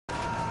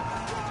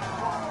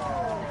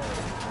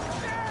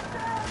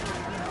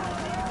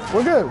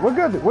We're good. We're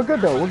good. We're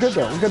good though. We're good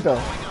though. We're good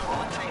though.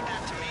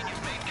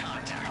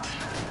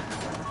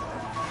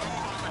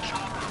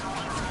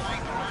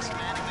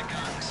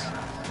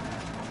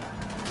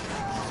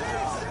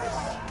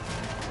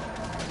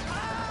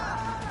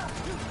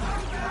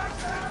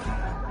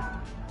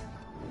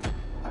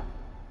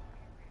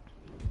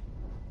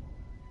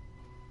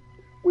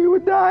 We were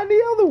dying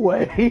the other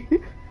way.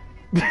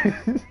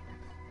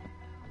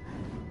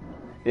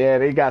 Yeah,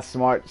 they got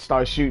smart.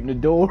 Start shooting the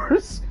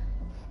doors.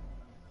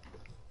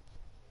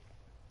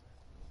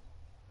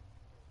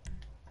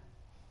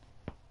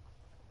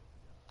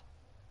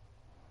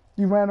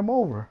 You ran them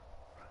over.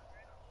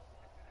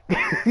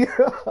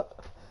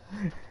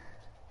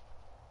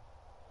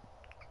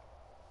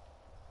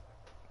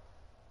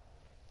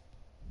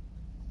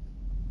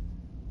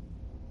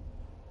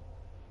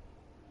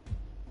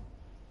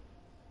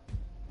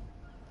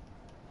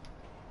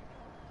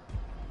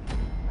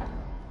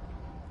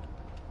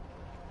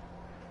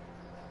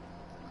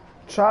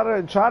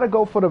 Try to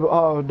go for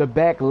the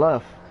back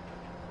left.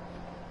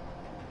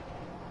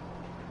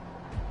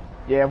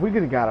 Yeah, we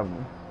could have got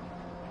him.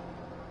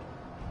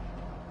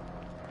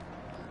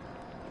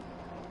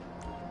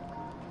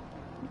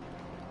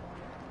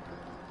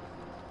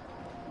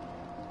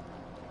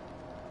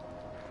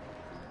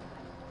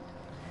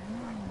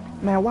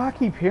 Man, why I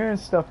keep hearing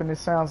stuff and it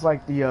sounds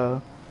like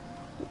the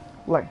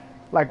like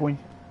when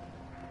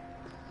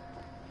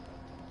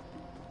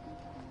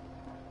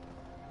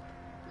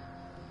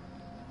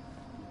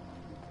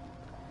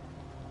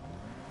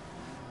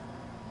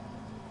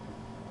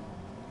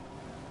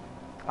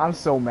I'm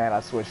so mad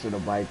I switched to the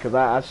bike because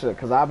I should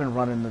because I've been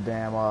running the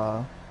damn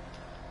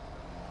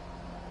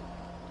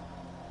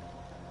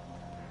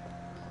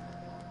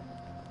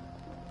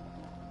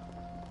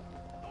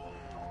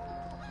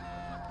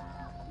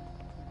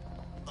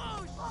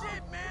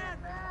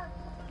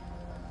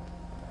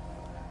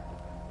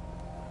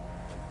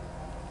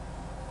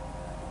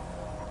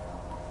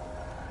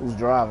Who's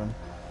driving?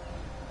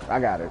 I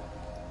got it.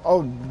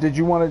 Oh, did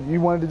you wanted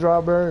to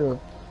drive, Barry? Or?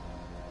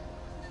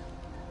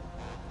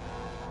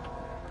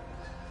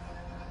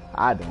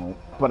 I don't,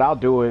 but I'll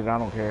do it. I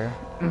don't care.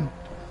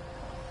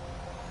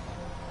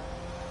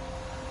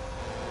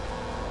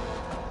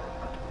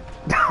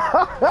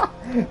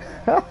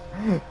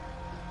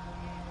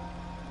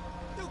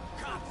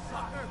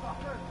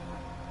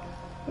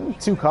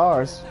 Two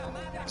cars.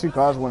 Two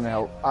cars wouldn't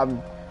help.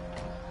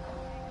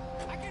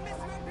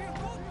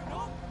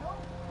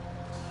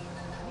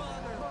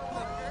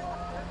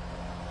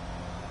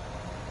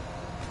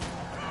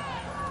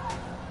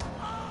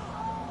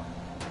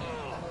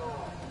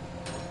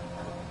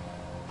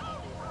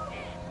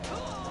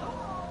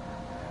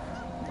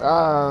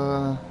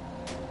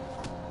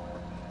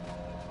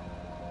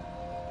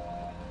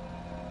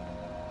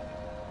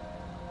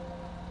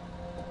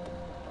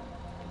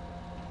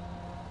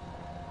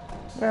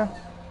 Yeah.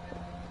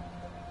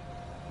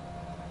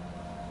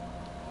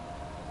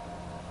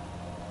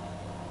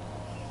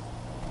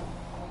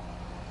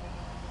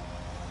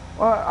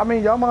 Well, I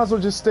mean, y'all might as well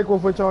just stick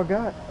with what y'all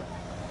got.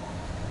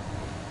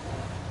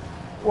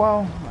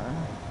 Well,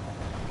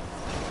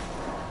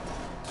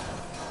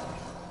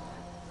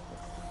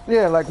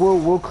 yeah, like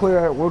we'll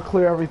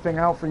clear everything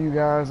out for you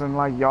guys, and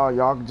like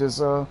y'all just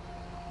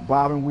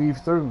bob and weave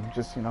through.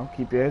 Just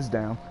keep your heads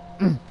down.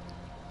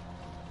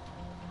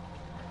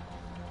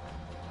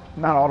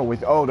 Not all the way.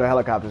 Oh, the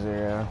helicopters here.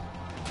 Yeah.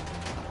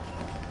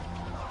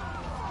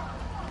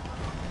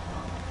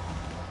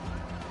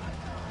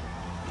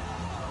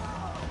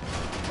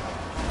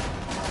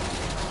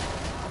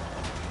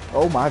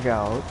 Oh my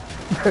God.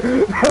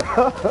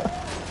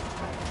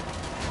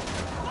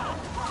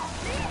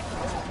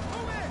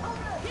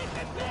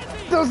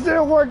 This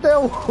didn't work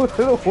that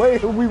the way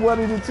we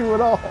wanted it to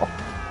at all.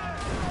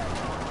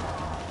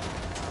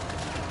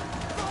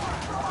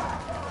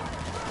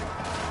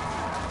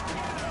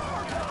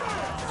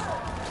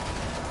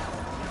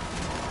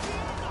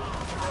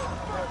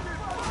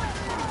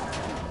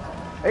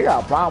 They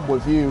got a problem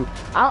with you.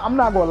 I'm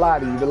not gonna lie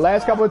to you. The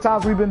last couple of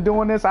times we've been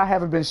doing this, I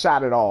haven't been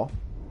shot at all.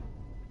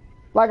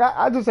 Like,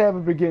 I just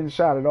haven't been getting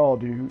shot at all,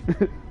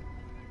 dude.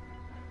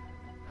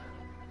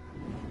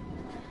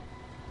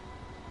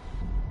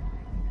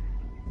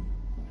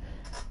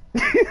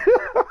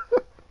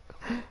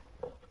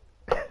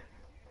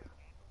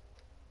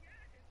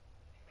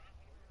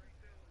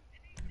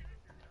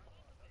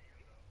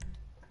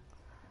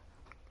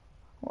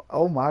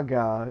 Oh my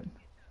God.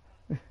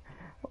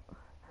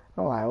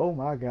 I'm like, oh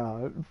my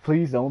God.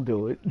 Please don't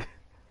do it.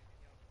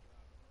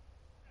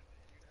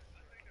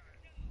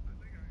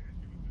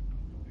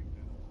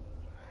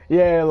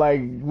 Yeah,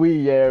 like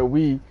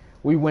we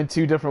went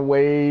two different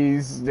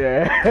ways.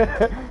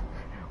 Yeah.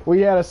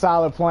 We had a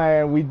solid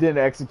plan. We didn't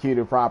execute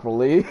it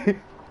properly.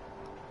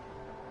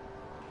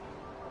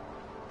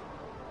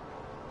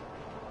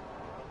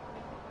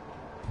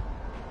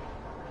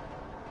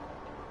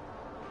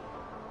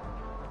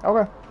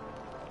 Okay.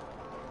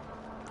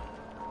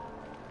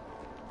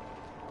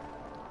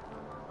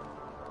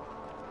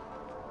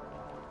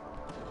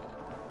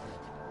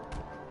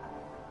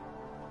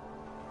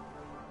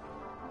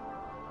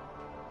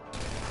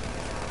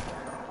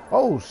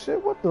 Oh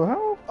shit, what the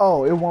hell?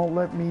 Oh, it won't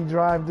let me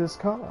drive this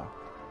car.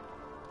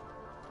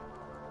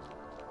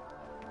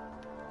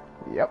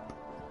 Yep.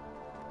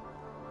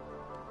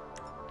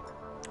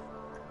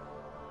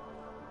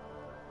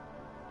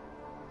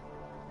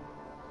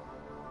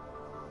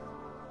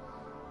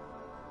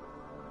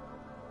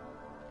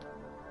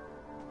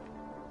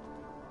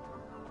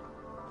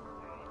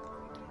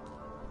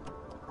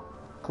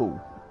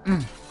 Cool.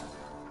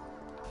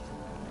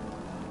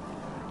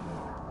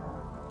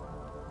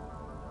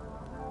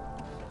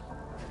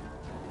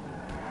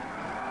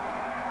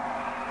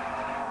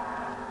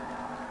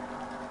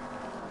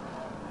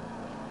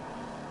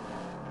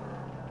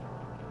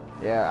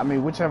 Yeah, I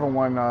mean, whichever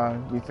one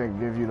you think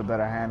gives you the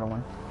better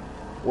handling.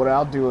 What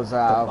I'll do is The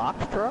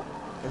box truck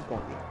is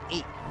gonna be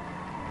 8.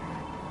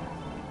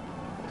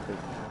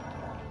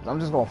 I'm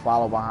just gonna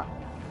follow behind.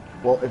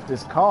 Well, if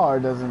this car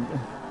doesn't,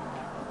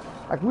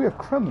 like, we are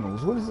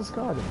criminals. What is this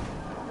car doing?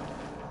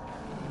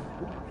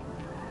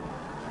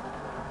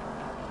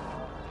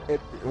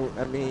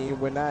 I mean,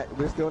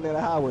 we're still near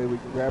the highway. We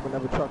can grab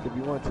another truck if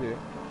you want to.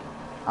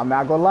 I'm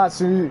not gonna lie.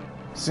 Soon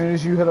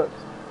as you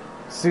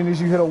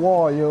hit a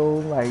wall, yo,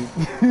 like,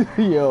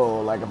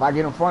 yo, like if I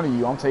get in front of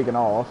you, I'm taking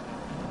off.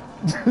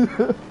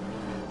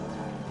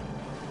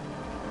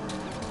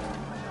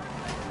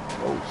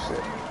 Oh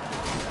shit.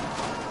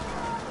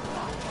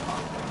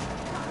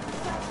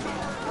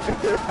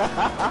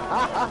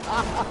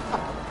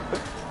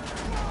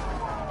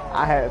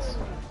 I had.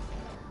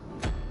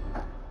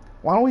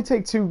 Why don't we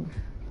take two?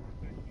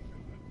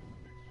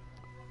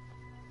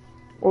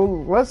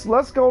 Well,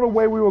 let's go the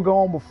way we were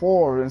going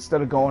before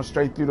instead of going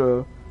straight through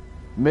the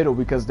middle,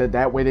 because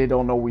that way they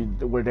don't know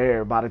we're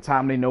there. By the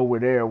time they know we're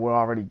there, we're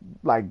already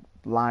like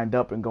lined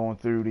up and going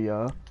through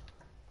the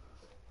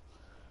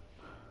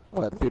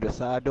What, through the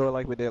side door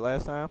like we did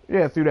last time?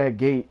 yeah, through that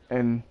gate.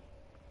 And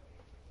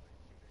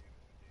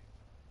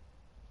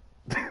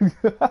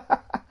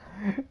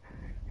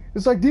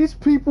it's like these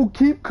people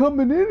keep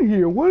coming in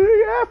here. What are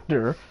they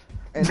after?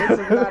 And this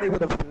is not even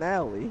the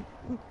finale.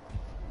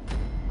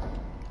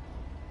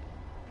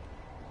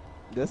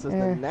 This is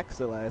the next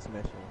to last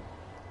mission.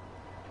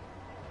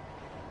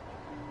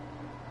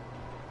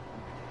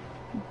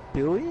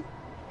 Do we?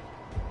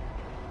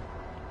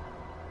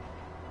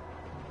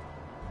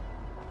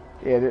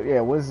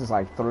 Yeah, what is this,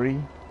 like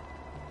 3?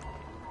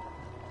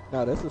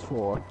 No, this is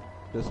 4.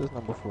 This is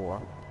number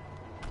 4.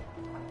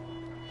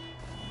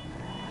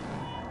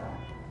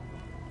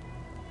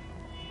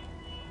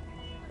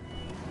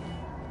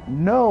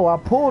 No, I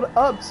pulled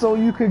up so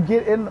you could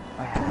get in.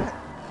 God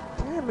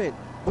damn it!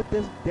 With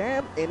this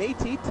damn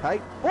NAT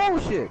type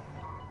bullshit!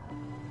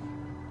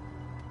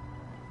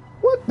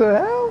 What the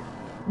hell?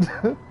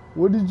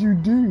 What did you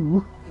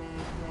do?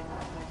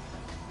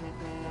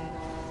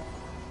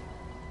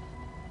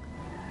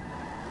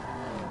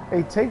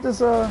 Hey, take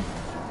this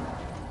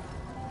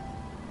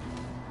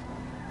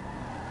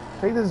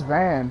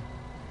van.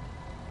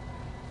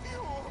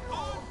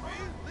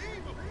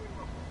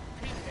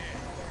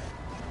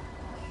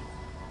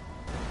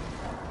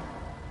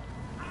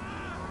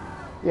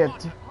 Yeah.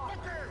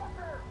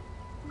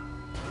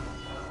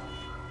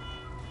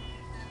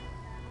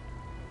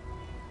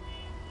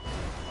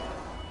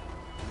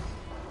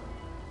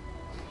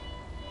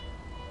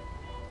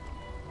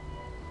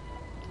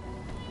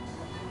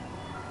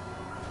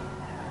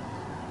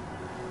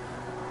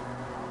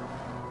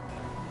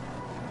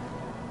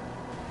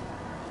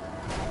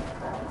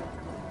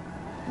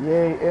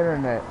 Yay,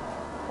 internet.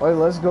 Wait,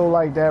 let's go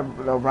like that,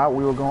 the route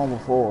we were going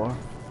before.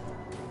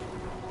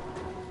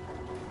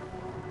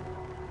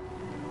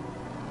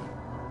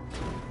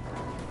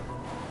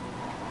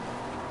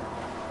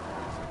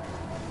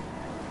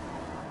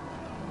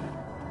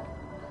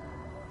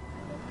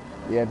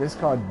 Yeah, this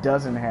car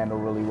doesn't handle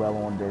really well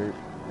on dirt.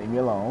 Leave me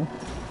alone.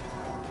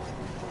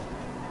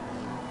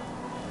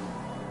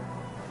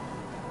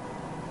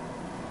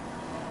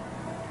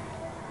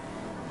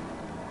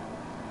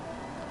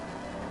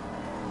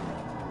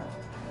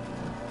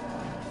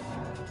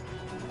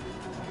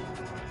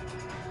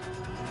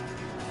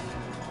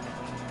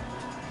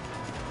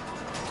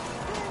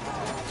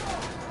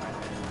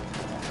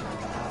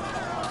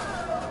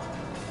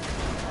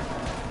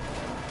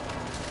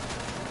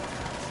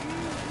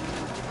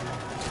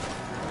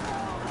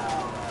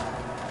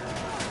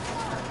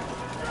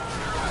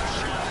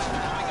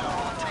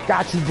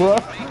 Got you, bro.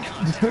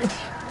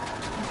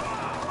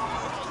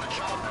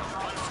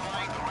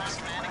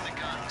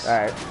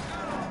 Alright.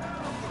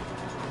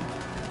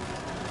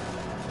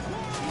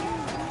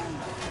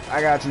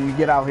 I got you. You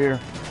get out here.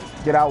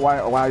 Get out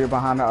while you're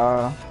behind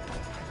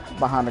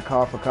the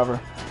car for cover.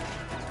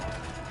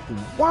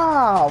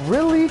 Wow,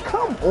 really?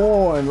 Come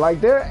on. Like,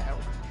 they're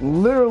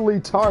literally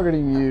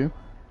targeting you.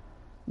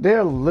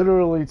 They're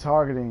literally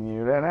targeting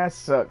you. And that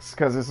sucks,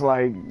 because it's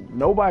like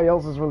nobody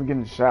else is really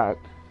getting shot.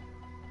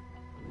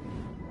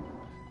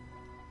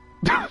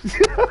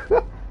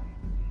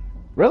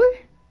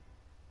 Really?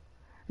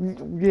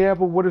 Yeah,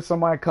 but what if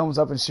somebody comes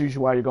up and shoots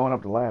you while you're going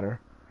up the ladder?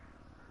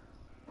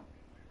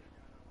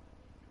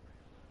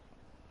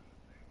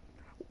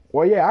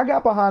 Well, yeah, I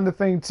got behind the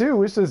thing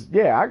too. It's just,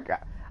 yeah,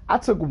 I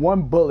took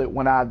one bullet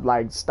when I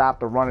like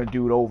stopped to run a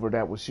dude over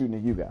that was shooting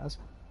at you guys.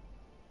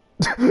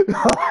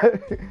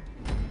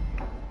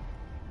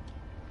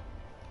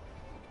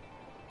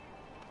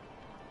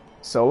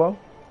 Solo,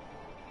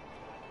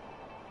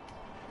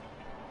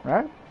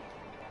 right?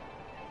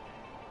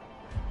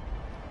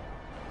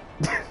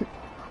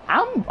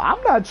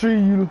 I'm not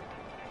treating you.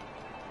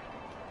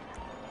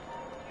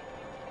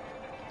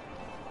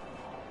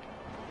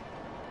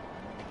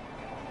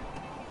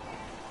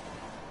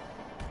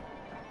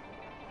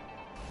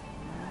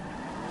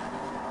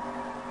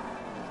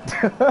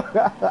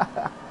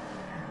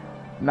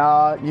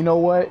 Nah, you know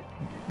what?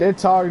 They're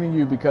targeting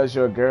you because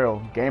you're a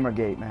girl.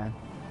 Gamergate, man.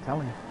 I'm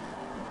telling you.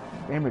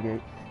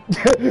 Gamergate.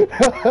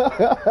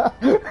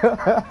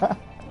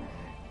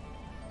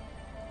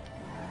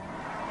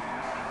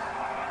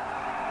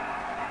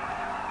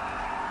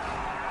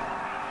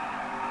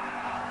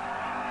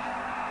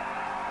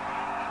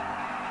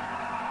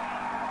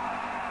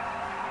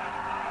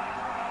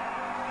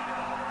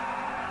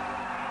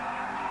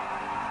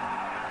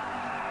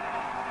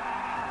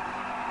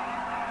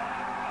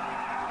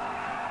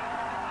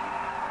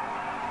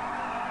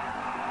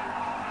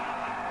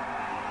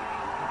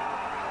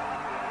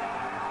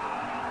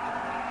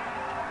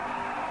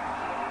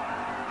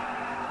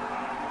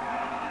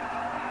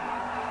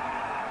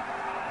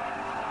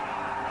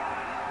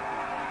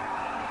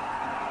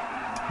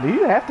 Do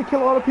you have to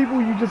kill all the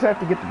people? You just have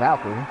to get the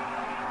Valkyrie.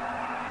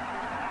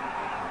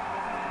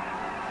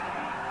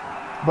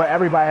 But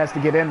everybody has to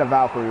get in the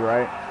Valkyrie,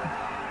 right?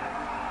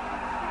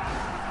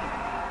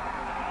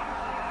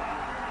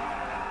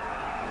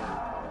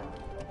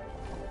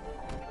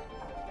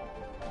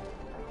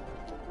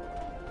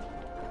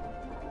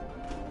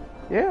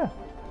 Yeah.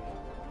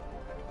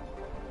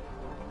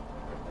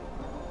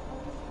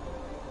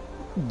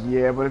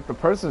 Yeah, but if the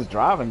person's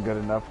driving good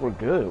enough, we're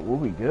good. We'll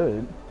be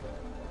good.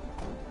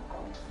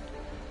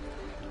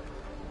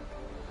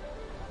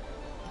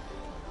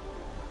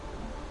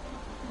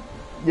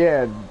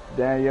 Yeah,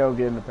 Danielle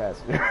getting the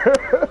passenger.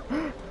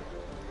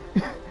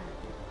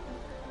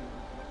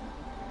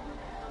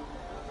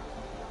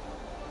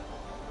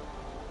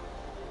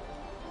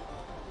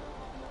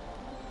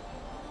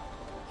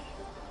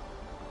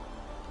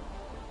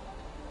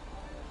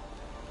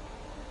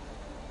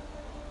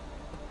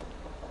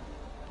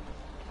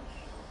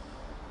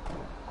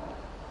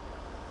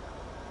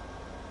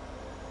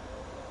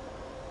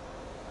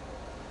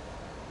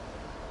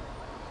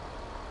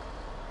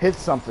 Hit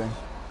something.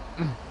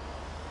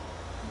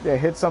 Yeah,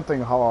 hit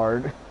something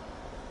hard.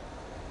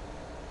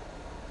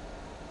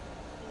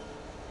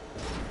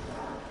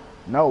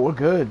 No, we're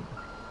good.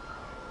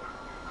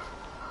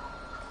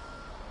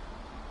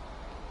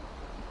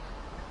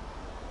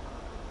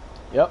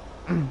 Yep.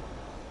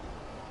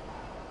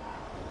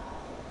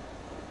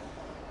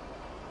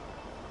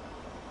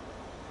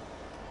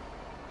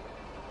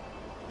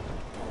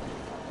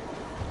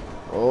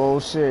 Oh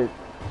shit.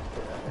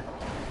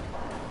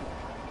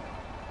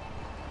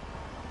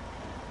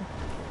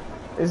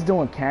 It's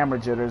doing camera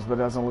jitters, but it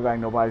doesn't look like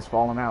nobody's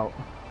falling out.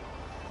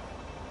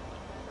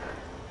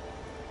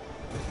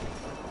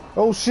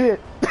 Oh shit.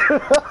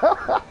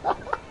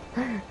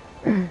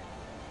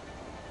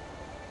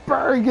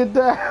 Barry, get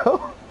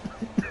down.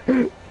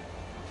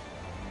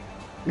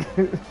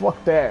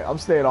 Fuck that. I'm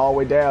staying all the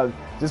way down.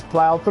 Just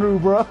plow through,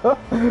 bro.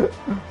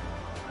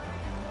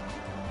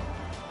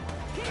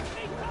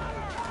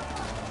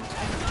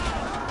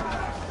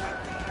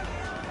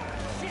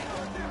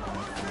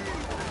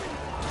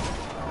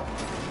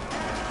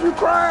 You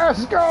crash,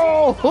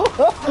 go!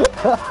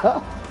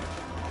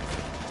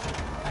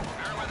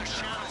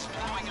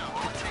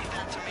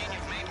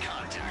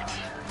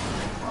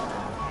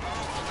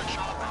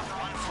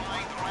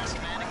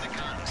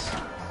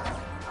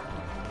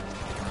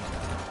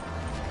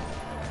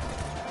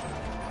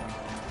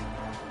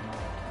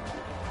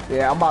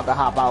 Yeah, I'm about to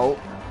hop out.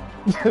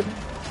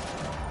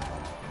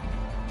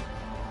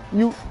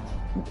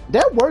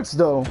 That works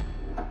though.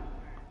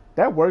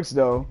 That works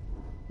though.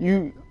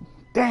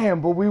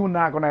 Damn, but we were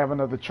not gonna have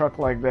another truck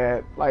like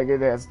that. Like, it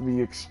has to be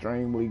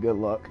extremely good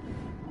luck.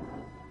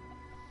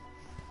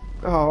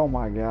 Oh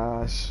my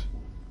gosh.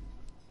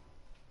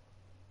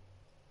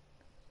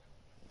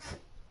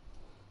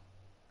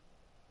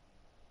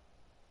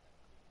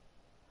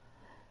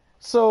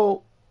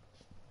 So,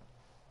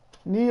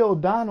 Neo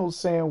Donald's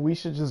saying we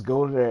should just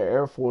go to their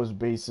Air Force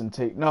base and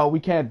take. No, we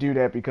can't do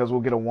that because we'll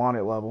get a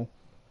wanted level.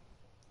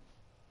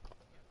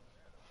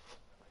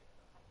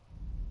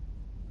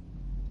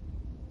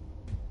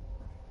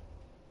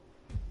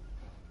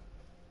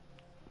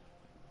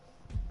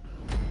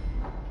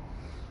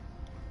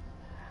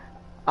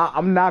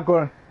 I'm not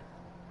going.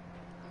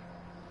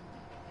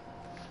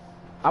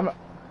 I'm.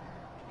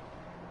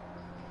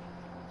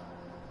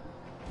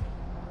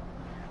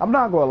 I'm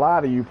not gonna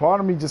lie to you. Part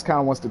of me just kind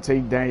of wants to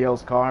take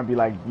Danielle's car and be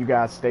like, "You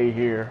guys stay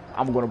here.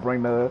 I'm gonna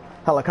bring the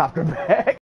helicopter back."